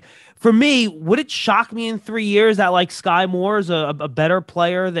class? Like, for me, would it shock me in 3 years that like Sky Moore is a better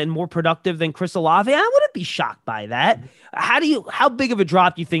player than more productive than Chris Olave? I wouldn't be shocked by that. How big of a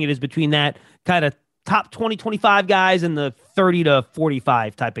drop do you think it is between that kind of top 20, 25 guys and the 30 to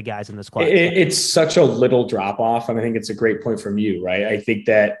 45 type of guys in this class? It's such a little drop off. And I think it's a great point from you, right? I think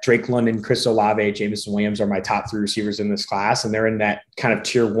that Drake London, Chris Olave, Jameson Williams are my top 3 receivers in this class. And they're in that kind of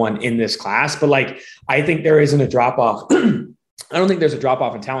tier 1 in this class. But like, I think there isn't a drop off. I don't think there's a drop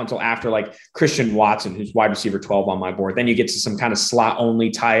off in talent until after like Christian Watson, who's wide receiver 12 on my board. Then you get to some kind of slot only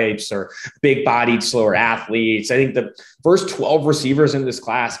types or big bodied, slower athletes. I think the first 12 receivers in this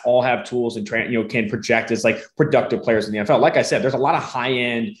class all have tools and can project as like productive players in the NFL. Like I said, there's a lot of high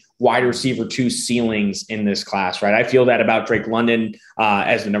end wide receiver 2 ceilings in this class, right? I feel that about Drake London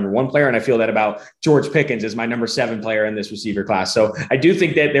as the number 1 player. And I feel that about George Pickens as my number 7 player in this receiver class. So I do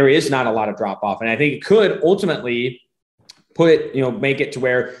think that there is not a lot of drop off. And I think it could ultimately make it to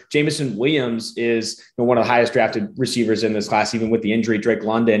where Jameson Williams is one of the highest drafted receivers in this class, even with the injury, Drake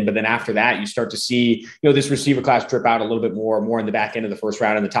London. But then after that, you start to see, this receiver class drip out a little bit more in the back end of the first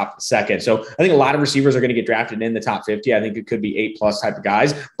round and the top of the second. So I think a lot of receivers are going to get drafted in the top 50. I think it could be 8+ type of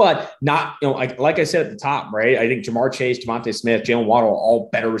guys, but not, like I said at the top, right? I think Jamar Chase, Devontae Smith, Jalen Waddle are all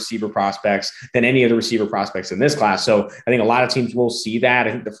better receiver prospects than any of the receiver prospects in this class. So I think a lot of teams will see that.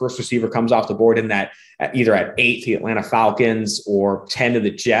 I think the first receiver comes off the board in that either at 8, the Atlanta Falcons, Falcons or 10 to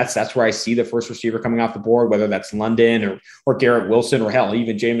the Jets. That's where I see the first receiver coming off the board, whether that's London or Garrett Wilson or hell,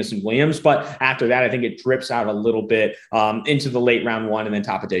 even Jameson Williams. But after that, I think it drips out a little bit into the late round one and then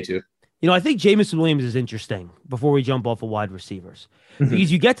top of day two. I think Jameson Williams is interesting before we jump off of wide receivers.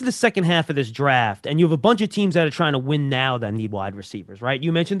 Because you get to the second half of this draft and you have a bunch of teams that are trying to win now that need wide receivers, right?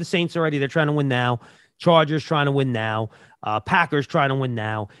 You mentioned the Saints already. They're trying to win now. Chargers trying to win now. Packers trying to win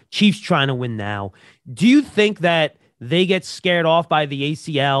now. Chiefs trying to win now. Do you think that they get scared off by the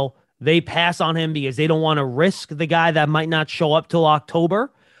ACL? They pass on him because they don't want to risk the guy that might not show up till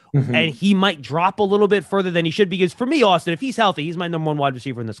October? And he might drop a little bit further than he should, because for me, Austin, if he's healthy, he's my number one wide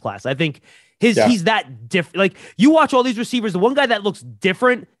receiver in this class. I think he's that different. Like, you watch all these receivers, the one guy that looks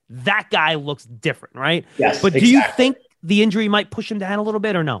different, that guy looks different, right? Yes. But do you think the injury might push him down a little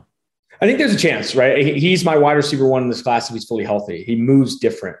bit or no? I think there's a chance, right? He's my wide receiver one in this class if he's fully hehealthy. He moves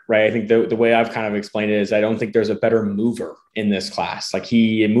different, right? I think the way I've kind of explained it is I don't think there's a better mover in this class. Like,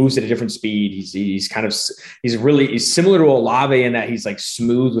 he moves at a different speed. He's similar to Olave in that he's like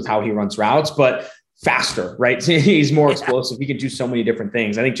smooth with how he runs routes, but faster, right? He's more explosive. He can do so many different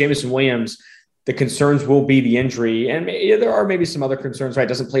things. I think Jameson Williams, the concerns will be the injury. And there are maybe some other concerns, right?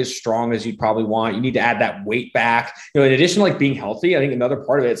 Doesn't play as strong as you'd probably want. You need to add that weight back. In addition to like being healthy, I think another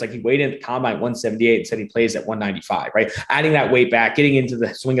part of it is like he weighed in at the combine 178 and said he plays at 195, right? Adding that weight back, getting into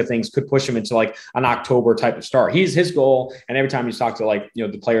the swing of things could push him into like an October type of start. His goal. And every time you talk to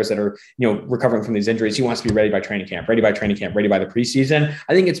the players that are, recovering from these injuries, he wants to be ready by training camp, ready by the preseason.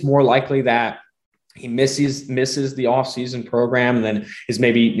 I think it's more likely that he misses the off-season program and then is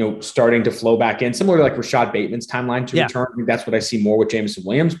maybe, starting to flow back in, similar to like Rashad Bateman's timeline to return. I think that's what I see more with Jameson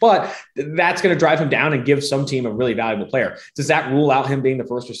Williams, but that's going to drive him down and give some team a really valuable player. Does that rule out him being the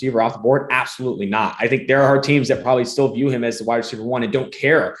first receiver off the board? Absolutely not. I think there are teams that probably still view him as the wide receiver one and don't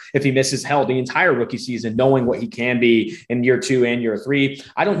care if he misses the entire rookie season, knowing what he can be in year 2 and year 3.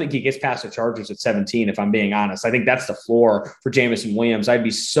 I don't think he gets past the Chargers at 17, if I'm being honest. I think that's the floor for Jameson Williams. I'd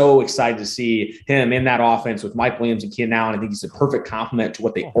be so excited to see him in that offense with Mike Williams and Keenan Allen. I think he's a perfect complement to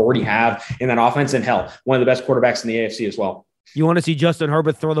what they already have in that offense. And hell, one of the best quarterbacks in the AFC as well. You want to see Justin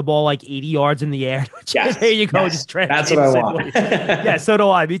Herbert throw the ball like 80 yards in the air? Yes. There you go. Yes. Just that's what I want. Yeah, so do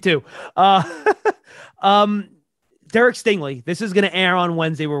I. Me too. Derek Stingley, this is going to air on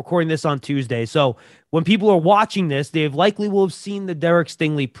Wednesday. We're recording this on Tuesday. So when people are watching this, they likely will have seen the Derek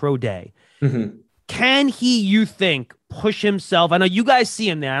Stingley Pro Day. Can he, you think, push himself? I know you guys see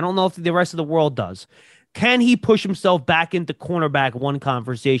him there. I don't know if the rest of the world does. Can he push himself back into cornerback one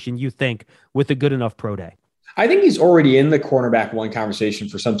conversation, you think, with a good enough pro day? I think he's already in the cornerback one conversation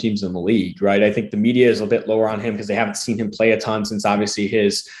for some teams in the league, right? I think the media is a bit lower on him because they haven't seen him play a ton since obviously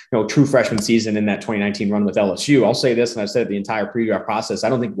his true freshman season in that 2019 run with LSU. I'll say this, and I've said it the entire pre-draft process, I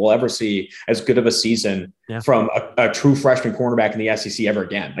don't think we'll ever see as good of a season from a true freshman cornerback in the SEC ever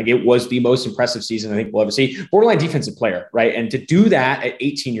again. Like, it was the most impressive season I think we'll ever see. Borderline defensive player, right? And to do that at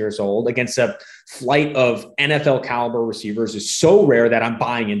 18 years old against a flight of NFL caliber receivers is so rare that I'm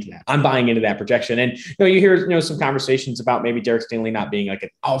buying into that. I'm buying into that projection. And, you hear, some conversations about maybe Derek Stingley not being like an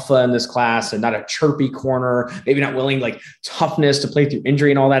alpha in this class and not a chirpy corner, maybe not willing like toughness to play through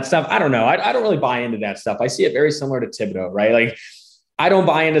injury and all that stuff. I don't know. I don't really buy into that stuff. I see it very similar to Thibodeau, right? Like, I don't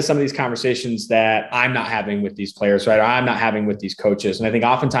buy into some of these conversations that I'm not having with these players, right? Or I'm not having with these coaches. And I think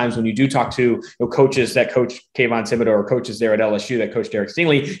oftentimes when you do talk to coaches that coach Kayvon Thibodeau or coaches there at LSU that coach Derek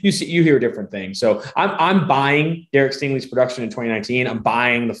Stingley, you hear different things. So I'm buying Derek Stingley's production in 2019. I'm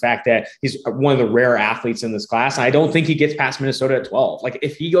buying the fact that he's one of the rare athletes in this class. And I don't think he gets past Minnesota at 12. Like,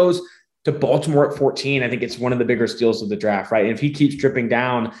 if he goes to Baltimore at 14, I think it's one of the bigger steals of the draft, right? And if he keeps dripping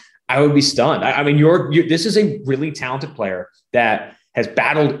down, I would be stunned. I mean, this is a really talented player that has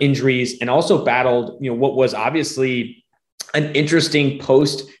battled injuries and also battled, what was obviously an interesting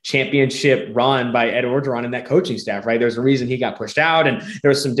post-championship run by Ed Orgeron and that coaching staff, right? There's a reason he got pushed out and there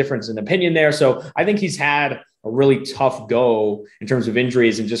was some difference in opinion there. So I think he's had a really tough go in terms of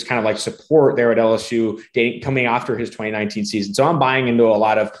injuries and just kind of like support there at LSU coming after his 2019 season. So I'm buying into a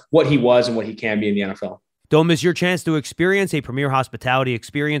lot of what he was and what he can be in the NFL. Don't miss your chance to experience a premier hospitality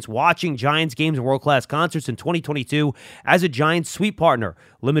experience watching Giants games and world-class concerts in 2022 as a Giants suite partner.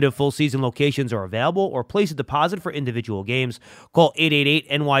 Limited full-season locations are available, or place a deposit for individual games. Call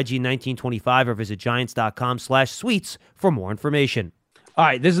 888-NYG-1925 or visit giants.com/suites for more information. All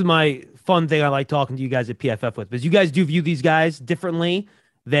right, this is my fun thing I like talking to you guys at PFF with, because you guys do view these guys differently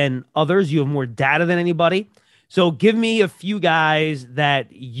than others. You have more data than anybody. So give me a few guys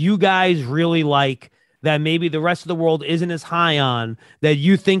that you guys really like that maybe the rest of the world isn't as high on, that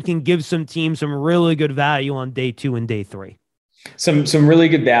you think can give some teams some really good value on day 2 and day 3. Some really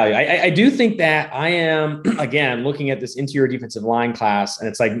good value. I do think that I am, again, looking at this interior defensive line class, and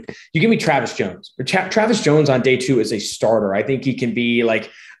it's like, you give me Travis Jones. Travis Jones on day 2 is a starter. I think he can be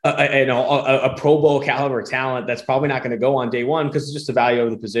like a Pro Bowl caliber talent that's probably not going to go on day 1 because it's just the value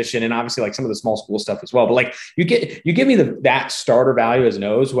of the position and obviously like some of the small school stuff as well. But like you give me that starter value as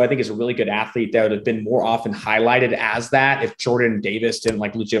Nose, who I think is a really good athlete that would have been more often highlighted as that if Jordan Davis didn't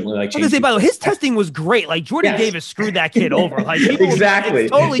like legitimately like change. I was gonna say, by the way, his testing was great. Like Jordan Davis screwed that kid over. Like exactly,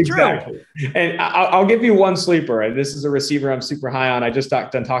 it's totally true. And I'll give you one sleeper, and this is a receiver I'm super high on. I just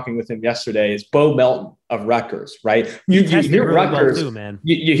got done talking with him yesterday. Is Bo Melton of Rutgers, right? You hear really Rutgers, well too, man.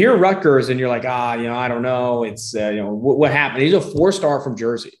 You hear Rutgers, and you're like, I don't know. It's what happened. He's a 4-star from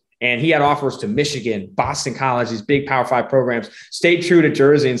Jersey, and he had offers to Michigan, Boston College, these big Power 5 programs. Stayed true to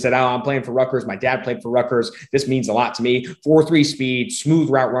Jersey and said, I'm playing for Rutgers. My dad played for Rutgers. This means a lot to me. 4.3 speed, smooth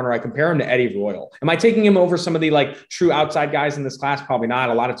route runner. I compare him to Eddie Royal. Am I taking him over some of the like true outside guys in this class? Probably not.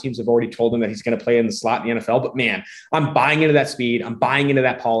 A lot of teams have already told him that he's going to play in the slot in the NFL. But man, I'm buying into that speed. I'm buying into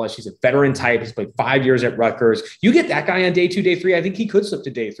that polish. He's a veteran type. He's played 5 years at Rutgers. You get that guy on day 2, day 3. I think he could slip to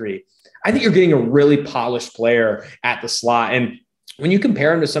day 3. I think you're getting a really polished player at the slot. And when you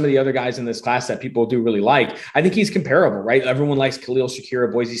compare him to some of the other guys in this class that people do really like, I think he's comparable, right? Everyone likes Khalil Shakir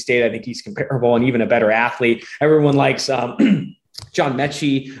of Boise State. I think he's comparable and even a better athlete. Everyone likes John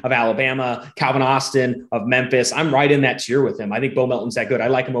Mechie of Alabama, Calvin Austin of Memphis. I'm right in that tier with him. I think Bo Melton's that good. I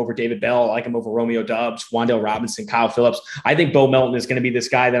like him over David Bell. I like him over Romeo Doubs, Wan'Dale Robinson, Kyle Phillips. I think Bo Melton is going to be this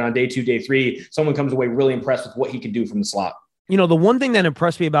guy that on day 2, day 3, someone comes away really impressed with what he can do from the slot. The one thing that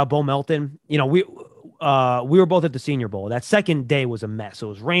impressed me about Bo Melton, we were both at the Senior Bowl. That second day was a mess. It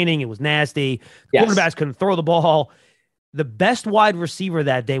was raining. It was nasty. Quarterbacks couldn't throw the ball. The best wide receiver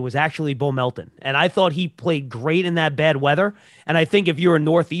that day was actually Bo Melton. And I thought he played great in that bad weather. And I think if you're a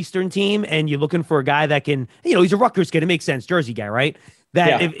Northeastern team and you're looking for a guy that can, he's a Rutgers kid. It makes sense. Jersey guy, right?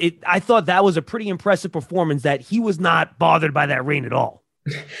 I thought that was a pretty impressive performance that he was not bothered by that rain at all.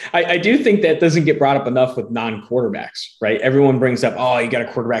 I do think that doesn't get brought up enough with non-quarterbacks, right? Everyone brings up, you got a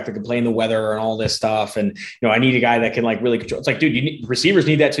quarterback that can play in the weather and all this stuff. And, I need a guy that can like really control. It's like, dude, receivers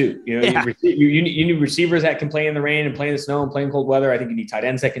need that too. You need receivers that can play in the rain and play in the snow and play in cold weather. I think you need tight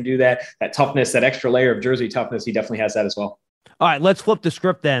ends that can do that. That toughness, that extra layer of Jersey toughness, he definitely has that as well. All right, let's flip the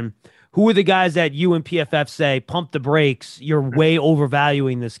script then. Who are the guys that you and PFF say, pump the brakes? You're way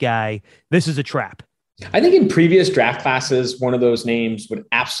overvaluing this guy. This is a trap. I think in previous draft classes, one of those names would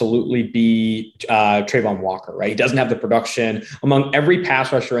absolutely be Trayvon Walker, right? He doesn't have the production among every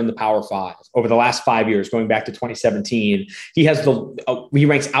pass rusher in the Power 5 over the last 5 years, going back to 2017. He has he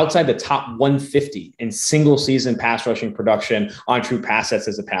ranks outside the top 150 in single season pass rushing production on true pass sets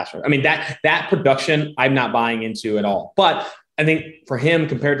as a pass rusher. I mean, that production I'm not buying into at all. But I think for him,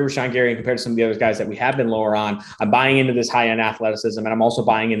 compared to Rashawn Gary and compared to some of the other guys that we have been lower on, I'm buying into this high-end athleticism, and I'm also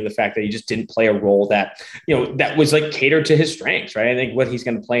buying into the fact that he just didn't play a role that, that was like catered to his strengths, right? I think what he's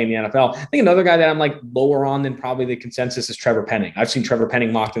going to play in the NFL. I think another guy that I'm like lower on than probably the consensus is Trevor Penning. I've seen Trevor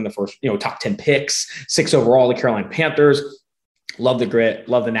Penning mocked in the first, top 10 picks, 6 overall, the Carolina Panthers. Love the grit,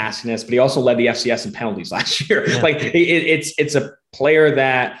 love the nastiness, but he also led the FCS in penalties last year. Yeah. Like it's a player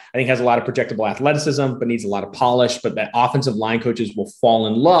that I think has a lot of projectable athleticism, but needs a lot of polish, but that offensive line coaches will fall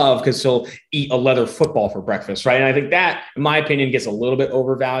in love because he'll eat a leather football for breakfast. Right. And I think that, in my opinion, gets a little bit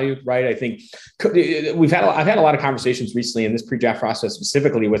overvalued. Right. I think I've had a lot of conversations recently in this pre-draft process,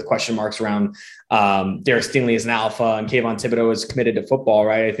 specifically with question marks around Derek Stingley as an alpha and Kayvon Thibodeau is committed to football.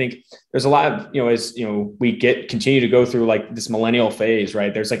 Right. I think there's a lot of, as we continue to go through like this millennial phase,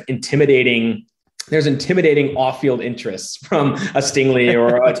 right. There's intimidating off-field interests from a Stingley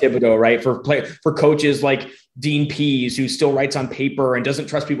or a Thibodeau, right? For coaches like Dean Pease, who still writes on paper and doesn't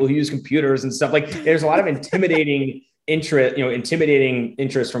trust people who use computers and stuff. Like there's a lot of intimidating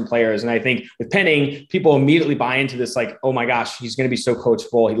interest from players. And I think with Penning, people immediately buy into this, like, oh my gosh, he's going to be so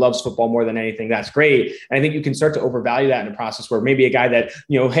coachable. He loves football more than anything. That's great. And I think you can start to overvalue that in a process where maybe a guy that,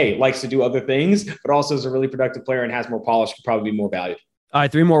 likes to do other things, but also is a really productive player and has more polish could probably be more valued. All right,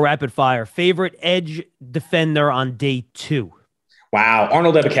 3 more rapid fire. Favorite edge defender on day 2? Wow.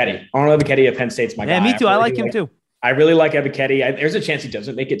 Arnold Ebiketie. Arnold Ebiketie of Penn State's my guy. Yeah, me too. I like him too. I really like Ebiketie. There's a chance he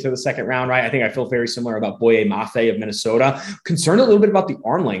doesn't make it to the second round, right? I think I feel very similar about Boye Mafe of Minnesota. Concerned a little bit about the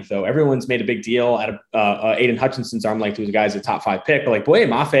arm length, though. Everyone's made a big deal out of Aiden Hutchinson's arm length, who's a guy's a top 5 pick. But like Boye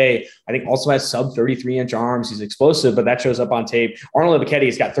Mafe, I think also has sub 33-inch arms. He's explosive, but that shows up on tape. Arnold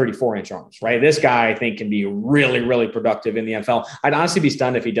Ebiketie's got 34-inch arms, right? This guy, I think, can be really, really productive in the NFL. I'd honestly be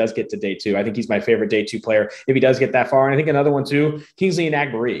stunned if he does get to day 2. I think he's my favorite day 2 player if he does get that far. And I think another one, too, Kingsley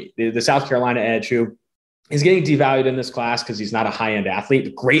Enagbare, the South Carolina edge, who is getting devalued in this class because he's not a high-end athlete,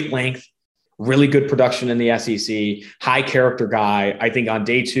 but great length, really good production in the SEC, high character guy. I think on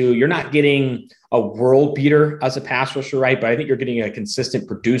day 2, you're not getting a world beater as a pass rusher, right? But I think you're getting a consistent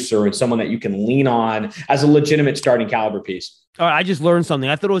producer and someone that you can lean on as a legitimate starting caliber piece. All right, I just learned something.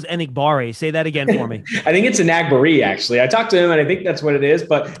 I thought it was Enigbare. Say that again for me. I think it's Enigbare, actually. I talked to him, and I think that's what it is,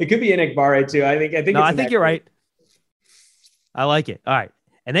 but it could be Enigbare too. I think you're right. I like it. All right.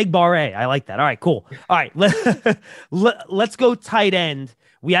 Enigbare. I like that. All right, cool. All right. Let's go tight end.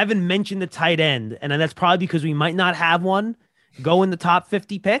 We haven't mentioned the tight end, and that's probably because we might not have one go in the top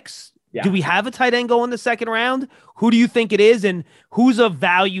 50 picks. Yeah. Do we have a tight end go in the second round? Who do you think it is, and who's a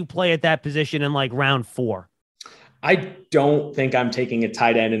value play at that position in like round 4? I don't think I'm taking a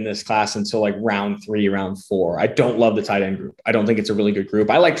tight end in this class until like round 3, round 4. I don't love the tight end group. I don't think it's a really good group.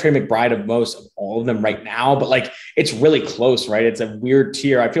 I like Trey McBride of most of all of them right now, but like it's really close, right? It's a weird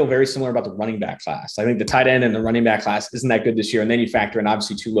tier. I feel very similar about the running back class. I think the tight end and the running back class isn't that good this year. And then you factor in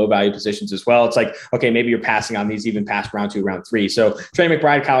obviously 2 low value positions as well. It's like, okay, maybe you're passing on these even past round 2, round 3. So Trey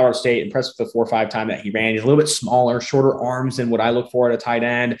McBride, Colorado State, impressed with the 4.5 time that he ran. He's a little bit smaller, shorter arms than what I look for at a tight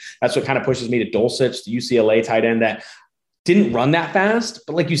end. That's what kind of pushes me to Dulcich, the UCLA tight end that didn't run that fast,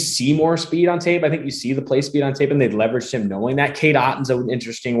 but like you see more speed on tape. I think you see the play speed on tape, and they leveraged him knowing that. Cade Otton's an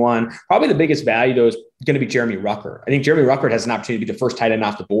interesting one. Probably the biggest value, though, is going to be Jeremy Ruckert. I think Jeremy Ruckert has an opportunity to be the first tight end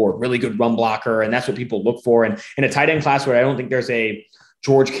off the board. Really good run blocker, and that's what people look for. And in a tight end class where I don't think there's a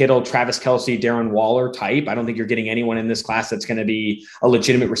George Kittle, Travis Kelce, Darren Waller type, I don't think you're getting anyone in this class that's going to be a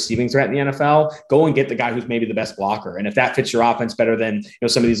legitimate receiving threat in the NFL. Go and get the guy who's maybe the best blocker. And if that fits your offense better than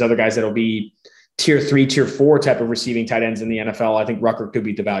some of these other guys that'll be tier 3, tier 4 type of receiving tight ends in the NFL, I think Ruckert could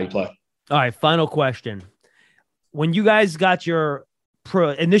be the value play. All right, final question. When you guys got your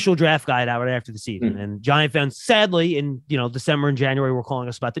initial draft guide out right after the season, and Giant fans, sadly, in December and January, were calling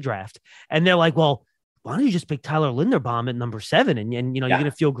us about the draft, and they're like, well, why don't you just pick Tyler Linderbaum at number 7, and you're going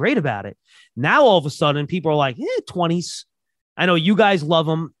to feel great about it. Now, all of a sudden, people are like, 20s. I know you guys love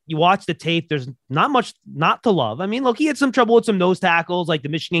him. You watch the tape. There's not much not to love. I mean, look, he had some trouble with some nose tackles, like the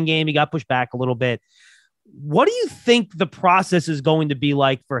Michigan game. He got pushed back a little bit. What do you think the process is going to be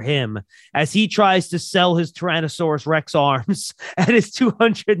like for him as he tries to sell his Tyrannosaurus Rex arms and his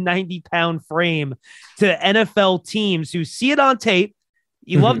 290-pound frame to NFL teams who see it on tape?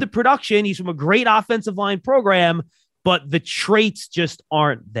 You love the production. He's from a great offensive line program, but the traits just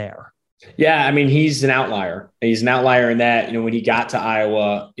aren't there. Yeah, I mean, he's an outlier. He's an outlier in that, when he got to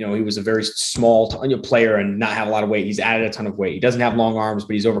Iowa, he was a very small player and not have a lot of weight. He's added a ton of weight. He doesn't have long arms,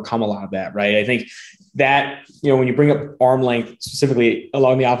 but he's overcome a lot of that, right? I think that, when you bring up arm length, specifically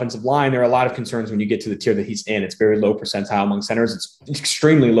along the offensive line, there are a lot of concerns when you get to the tier that he's in. It's very low percentile among centers. It's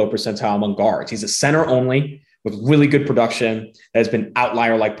extremely low percentile among guards. He's a center only with really good production that has been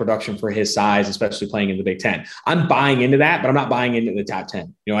outlier-like production for his size, especially playing in the Big Ten. I'm buying into that, but I'm not buying into the top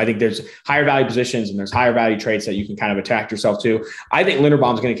 10. I think there's higher value positions and there's higher value traits that you can kind of attack yourself to. I think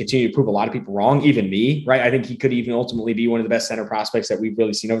Linderbaum is going to continue to prove a lot of people wrong, even me, right? I think he could even ultimately be one of the best center prospects that we've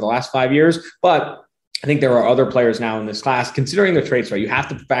really seen over the last 5 years. But I think there are other players now in this class, considering their traits, right? You have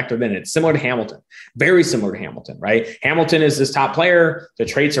to factor them in. It's similar to Hamilton, very similar to Hamilton, right? Hamilton is this top player. The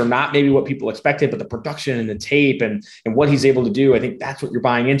traits are not maybe what people expected, but the production and the tape and what he's able to do, I think that's what you're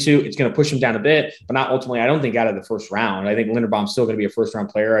buying into. It's going to push him down a bit, but not ultimately, I don't think out of the first round. I think Linderbaum's still going to be a first round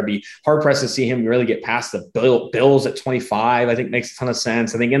player. I'd be hard pressed to see him really get past the Bills at 25. I think makes a ton of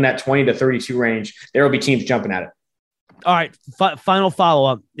sense. I think in that 20 to 32 range, there will be teams jumping at it. All right, final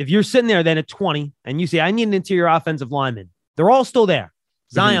follow-up. If you're sitting there then at 20 and you say, I need an interior offensive lineman, they're all still there.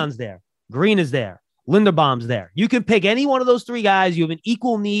 Zion's there. Green is there. Linderbaum's there. You can pick any one of those 3 guys. You have an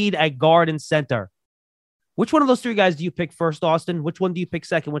equal need at guard and center. Which one of those 3 guys do you pick first, Austin? Which one do you pick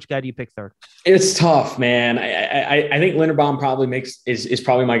second? Which guy do you pick third? It's tough, man. I think Linderbaum probably is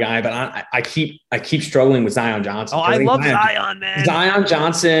probably my guy, but I keep struggling with Zion Johnson. Oh, I love Zion, man. Zion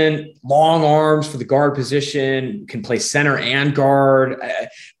Johnson, long arms for the guard position, can play center and guard.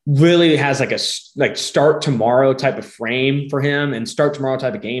 Really has like a start tomorrow type of frame for him and start tomorrow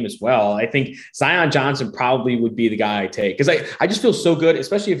type of game as well. I think Zion Johnson probably would be the guy I take because I just feel so good,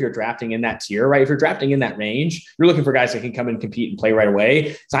 especially if you're drafting in that tier, right? If you're drafting in that range, you're looking for guys that can come and compete and play right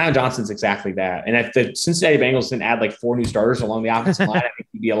away. Zion Johnson's exactly that. And if the Cincinnati Bengals didn't add like 4 new starters along the offensive line, I think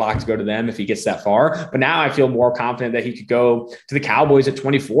he'd be a lock to go to them if he gets that far. But now I feel more confident that he could go to the Cowboys at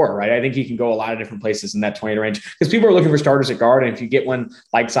 24, right? I think he can go a lot of different places in that 20 range because people are looking for starters at guard. And if you get one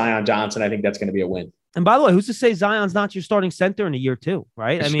like Zion Johnson, I think that's going to be a win. And by the way, who's to say Zion's not your starting center in a year 2,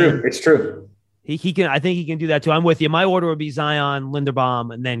 right? It's true. He can. I think he can do that too. I'm with you. My order would be Zion,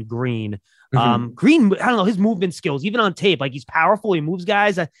 Linderbaum, and then Green. Green, I don't know his movement skills, even on tape. Like he's powerful. He moves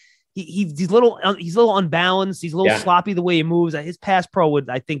guys. he's a little unbalanced. He's a little sloppy the way he moves. His pass pro would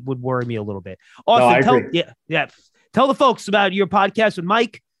worry me a little bit. Austin, tell the folks about your podcast with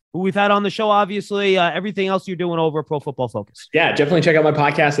Mike, who we've had on the show, obviously, everything else you're doing over at Pro Football Focus. Yeah, definitely check out my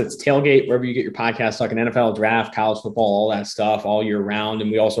podcast. It's Tailgate, wherever you get your podcasts, talking NFL, draft, college football, all that stuff all year round.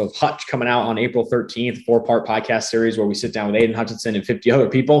 And we also have Hutch coming out on April 13th, 4-part podcast series where we sit down with Aiden Hutchinson and 50 other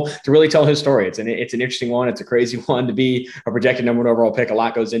people to really tell his story. It's an interesting one. It's a crazy one to be a projected number 1 overall pick. A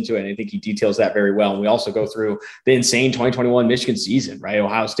lot goes into it, and I think he details that very well. And we also go through the insane 2021 Michigan season, right?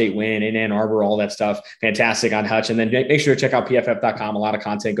 Ohio State win in Ann Arbor, all that stuff. Fantastic on Hutch. And then make sure to check out pff.com. A lot of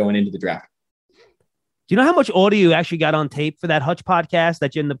content going into the draft. Do you know how much audio you actually got on tape for that Hutch podcast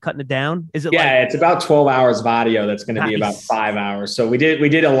that you ended up cutting it down? Is it? Yeah, it's about 12 hours of audio. That's going to be about 5 hours. So we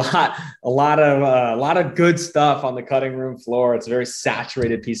did a lot of good stuff on the cutting room floor. It's a very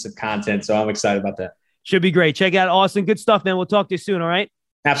saturated piece of content. So I'm excited about that. Should be great. Check out Austin. Good stuff, man. We'll talk to you soon. All right.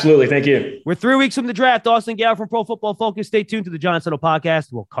 Absolutely. Thank you. We're 3 weeks from the draft. Austin Gayle from Pro Football Focus. Stay tuned to the Giants Huddle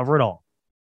podcast. We'll cover it all.